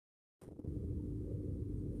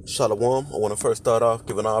Shalom. I want to first start off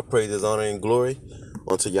giving all praises, honor, and glory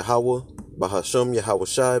unto Yahweh, Bahasham, Yahweh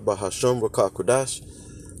Shai, Bahasham, Rakah Kodash.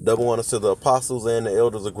 Double honors to the apostles and the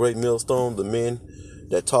elders of Great Millstone, the men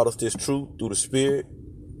that taught us this truth through the Spirit,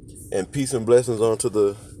 and peace and blessings unto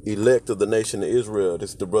the elect of the nation of Israel. This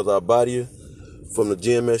is the brother Abadia from the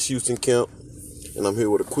GMS Houston camp, and I'm here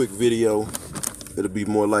with a quick video. It'll be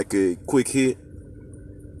more like a quick hit,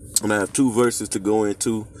 and I have two verses to go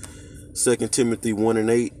into. 2 Timothy 1 and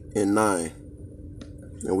 8 and 9.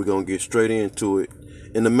 And we're going to get straight into it.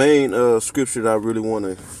 And the main scripture that I really want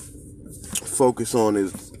to focus on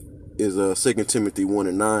is 2 Timothy 1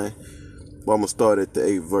 and 9. But I'm going to start at the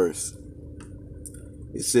 8th verse.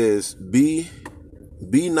 It says, Be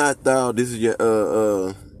not thou, this is your,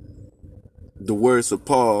 the words of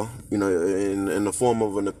Paul, in the form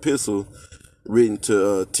of an epistle written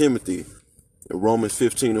to Timothy. In Romans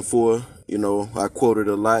 15 and 4. I quoted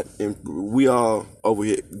a lot, and we all over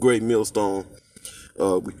here, Great Millstone,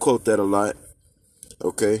 we quote that a lot,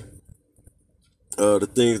 okay? The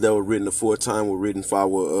things that were written aforetime were written for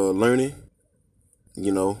our learning,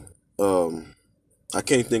 I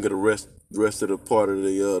can't think of the rest of the part of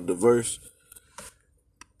the verse,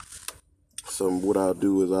 so what I'll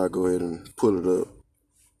do is I'll go ahead and pull it up.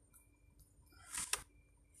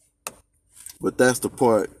 But that's the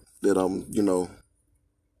part that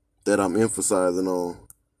I'm emphasizing on.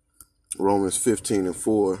 Romans 15 and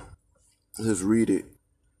 4. Just read it.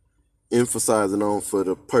 Emphasizing on for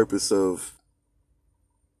the purpose of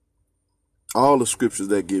all the scriptures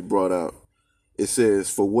that get brought out. It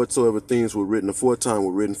says, For whatsoever things were written aforetime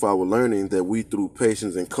were written for our learning, that we through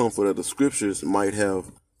patience and comfort of the scriptures might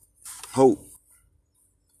have hope.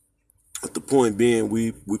 But the point being,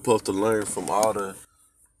 we supposed to learn from all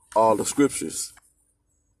the scriptures.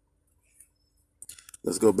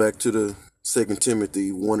 Let's go back to the 2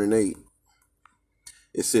 Timothy 1 and 8.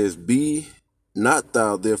 It says, Be not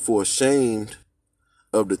thou therefore ashamed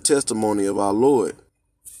of the testimony of our Lord.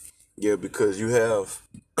 Yeah, because you have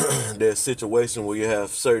there's a situation where you have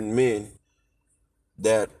certain men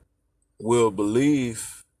that will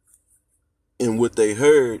believe in what they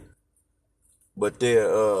heard, but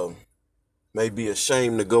they're may be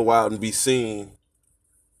ashamed to go out and be seen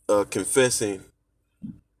confessing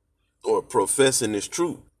or professing this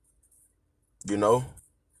truth. When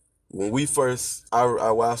we first,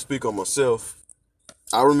 I'll speak on myself.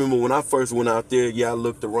 I remember when I first went out there, I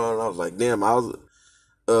looked around and I was like, damn, I was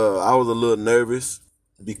a little nervous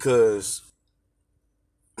because,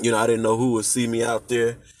 I didn't know who would see me out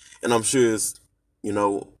there. And I'm sure it's,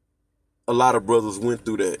 a lot of brothers went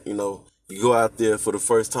through that. You go out there for the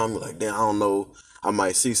first time, you're like, damn, I don't know. I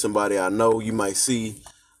might see somebody I know. You might see,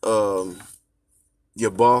 your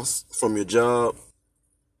boss from your job,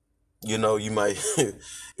 you might,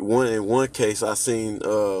 in one case, I seen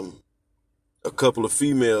a couple of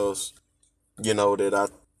females, that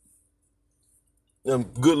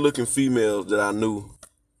good looking females that I knew,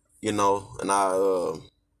 and I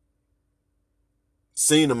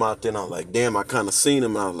seen them out there, and I was like, damn, I kind of seen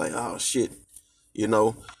them, and I was like, oh shit,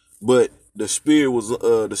 but the spirit was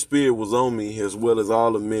on me, as well as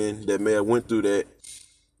all the men that may have went through that,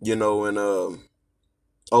 and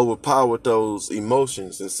overpowered those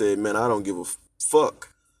emotions and said, man, I don't give a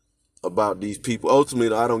fuck about these people.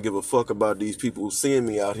 Ultimately, I don't give a fuck about these people seeing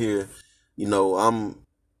me out here. I'm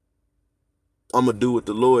gonna do what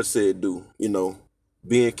the Lord said do,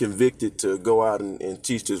 being convicted to go out and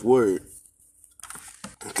teach this word.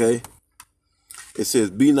 Okay. It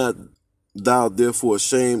says, Be not thou therefore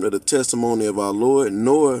ashamed of the testimony of our Lord,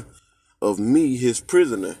 nor of me, his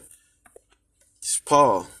prisoner. It's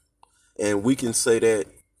Paul. And we can say that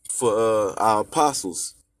for our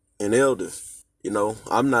apostles and elders.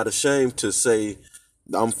 I'm not ashamed to say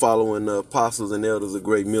I'm following the apostles and elders of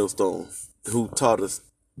Great Millstone who taught us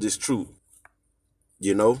this truth,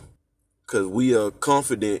 because we are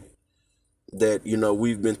confident that,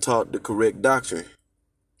 we've been taught the correct doctrine.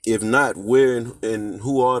 If not, where and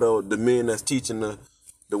who are the men that's teaching the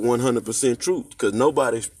 100% truth? Because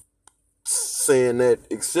nobody's saying that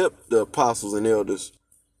except the apostles and elders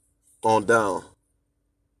on down,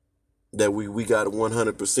 that we got a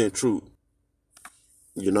 100% truth.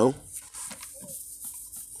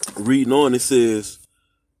 Reading on, it says,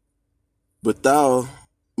 But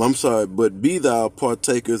be thou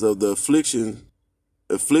partakers of the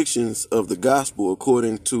afflictions of the gospel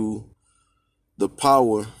according to the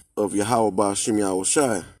power of Yahweh Ba'ashem Yahweh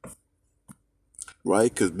Shai.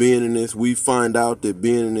 Right? Because we find out that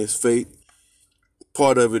being in this faith,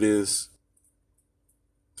 part of it is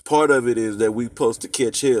that we supposed to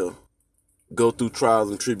catch hell, go through trials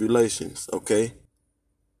and tribulations, okay?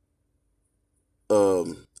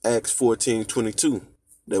 Acts 14:22,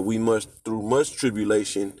 that we must through much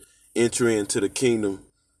tribulation enter into the kingdom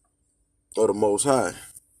of the Most High.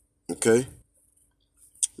 Okay.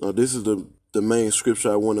 Now this is the main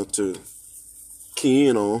scripture I wanted to key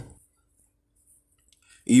in on.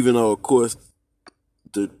 Even though, of course,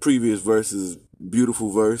 the previous verse is a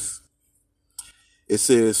beautiful verse. It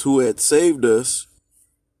says, who had saved us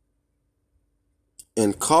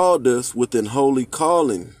and called us with an holy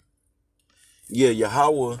calling. Yeah,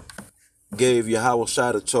 Yahweh gave Yahweh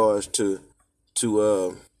Shai the charge to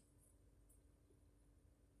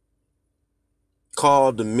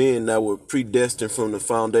call the men that were predestined from the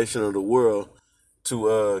foundation of the world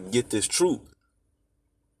to get this truth.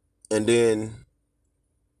 And then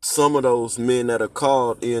some of those men that are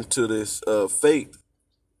called into this faith,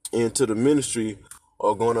 into the ministry,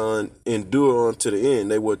 are going to endure unto the end.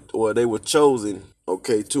 They were chosen,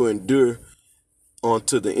 okay, to endure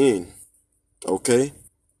unto the end. Okay.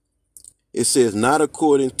 It says not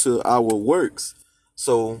according to our works.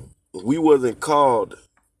 So we wasn't called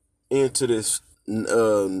into this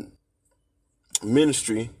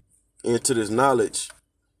ministry, into this knowledge,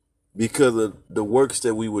 because of the works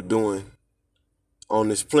that we were doing on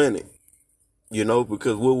this planet.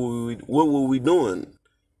 Because what were we doing?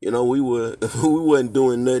 We wasn't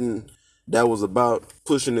doing nothing that was about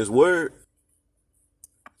pushing His word,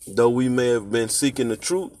 though we may have been seeking the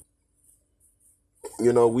truth.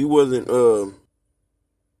 We wasn't.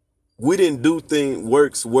 We didn't do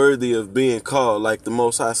works worthy of being called. Like the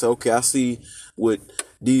Most High said, okay, I see what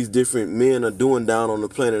these different men are doing down on the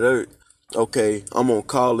planet Earth. Okay, I'm gonna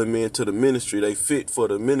call them into the ministry. They fit for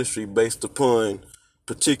the ministry based upon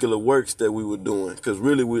particular works that we were doing. Because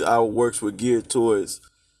really, our works were geared towards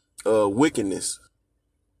wickedness.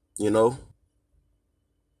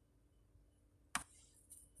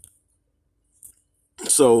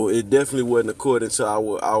 So it definitely wasn't according to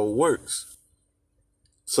our works.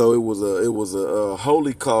 So it was a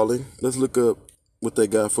holy calling. Let's look up what they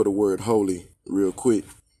got for the word holy real quick.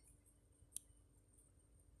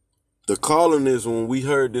 The calling is when we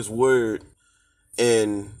heard this word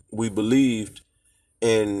and we believed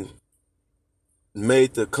and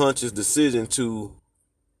made the conscious decision to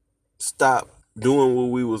stop doing what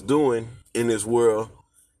we was doing in this world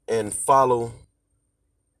and follow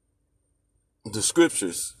the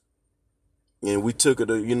scriptures. And we took it,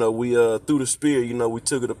 through the Spirit, we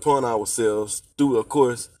took it upon ourselves through, of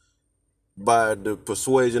course, by the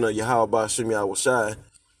persuasion of Yahweh Ba'ashem Yahweh Shai,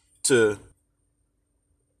 to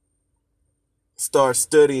start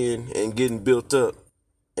studying and getting built up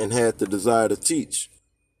and had the desire to teach.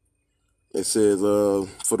 It says,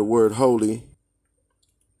 for the word holy,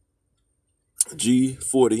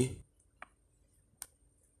 G40.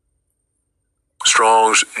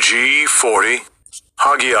 Strong's G40,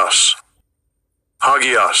 Hagios.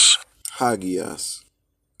 Hagios. Hagios.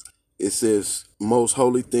 It says, most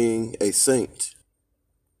holy thing, a saint.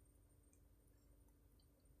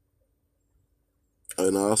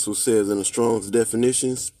 And it also says in the Strong's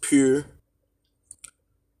definitions, pure,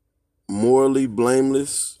 morally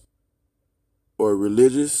blameless, or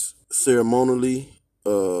religious, ceremonially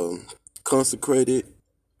consecrated,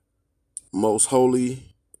 most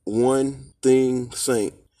holy, one thing,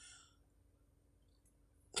 saint.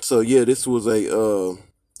 So yeah, this was a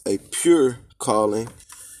pure calling.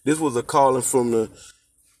 This was a calling from the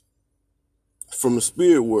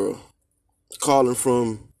spirit world, calling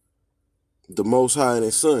from the Most High and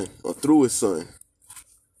His Son, or through His Son.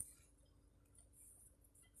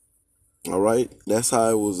 All right, that's how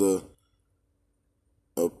it was a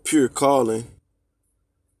pure calling.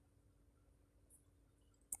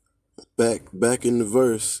 Back in the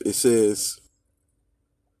verse, it says,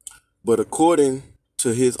 but according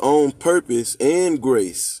to His own purpose and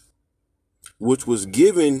grace, which was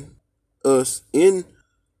given us in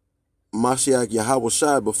Mashiach Yahweh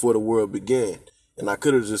Shai before the world began. And I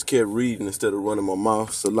could have just kept reading instead of running my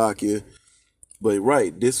mouth, Salakia. But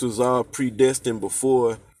right, this was all predestined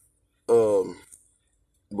before the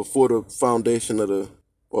foundation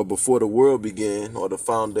before the world began, or the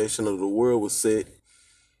foundation of the world was set.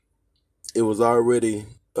 It was already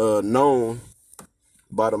known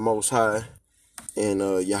by the Most High and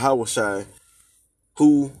Yahweh Shai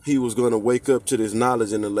who He was going to wake up to this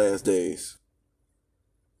knowledge in the last days,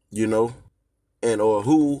 and or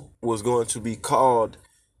who was going to be called.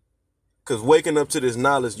 Because waking up to this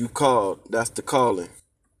knowledge, you called. That's the calling.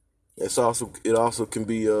 It also can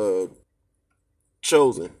be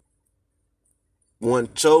chosen.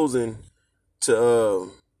 One chosen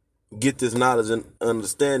to get this knowledge and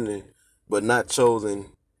understanding, but not chosen.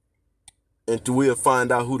 And we'll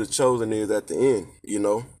find out who the chosen is at the end,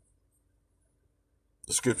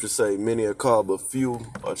 The scriptures say many are called, but few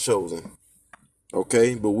are chosen.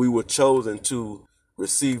 Okay, but we were chosen to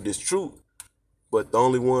receive this truth. But the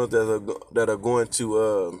only ones that are going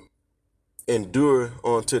to endure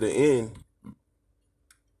unto the end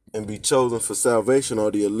and be chosen for salvation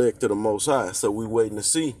are the elect of the Most High. So we waiting to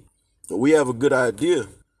see. We have a good idea.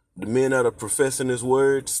 The men that are professing this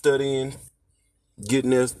word, studying, getting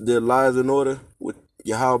their lives in order with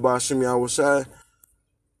Yahweh Hashem Yahweh Shai,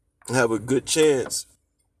 have a good chance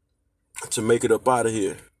to make it up out of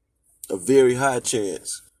here. A very high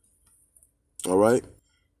chance. All right?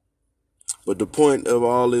 But the point of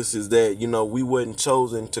all this is that, we wasn't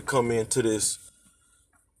chosen to come into this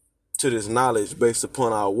knowledge based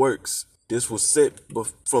upon our works. This was set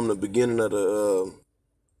from the beginning of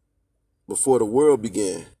before the world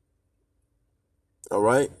began. All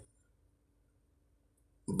right?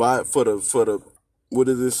 For the what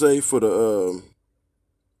does it say? For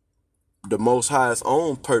the Most High's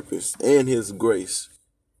own purpose and His grace.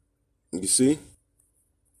 You see?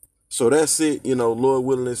 So that's it. Lord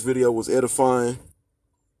willing, this video was edifying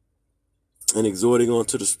and exhorting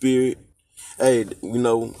onto the spirit. Hey,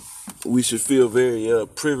 we should feel very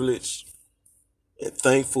privileged and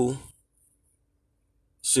thankful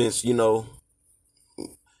since,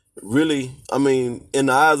 really, in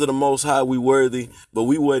the eyes of the Most High, we worthy, but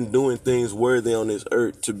we wasn't doing things worthy on this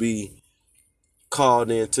earth to be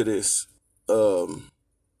called into this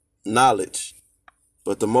knowledge.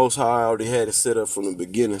 But the Most High already had it set up from the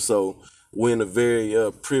beginning, so we're in a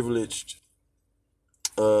very privileged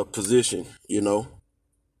position,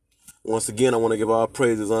 Once again, I want to give all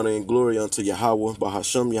praises, honor, and glory unto Yahweh,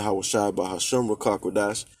 Bahashem, Yahweh Shai, Bahashem,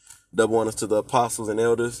 Rakakwadash. Double honors to the apostles and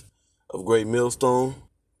elders of Great Millstone,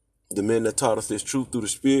 the men that taught us this truth through the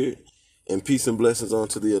Spirit, and peace and blessings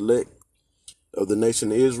unto the elect of the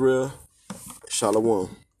nation of Israel.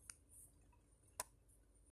 Shalom.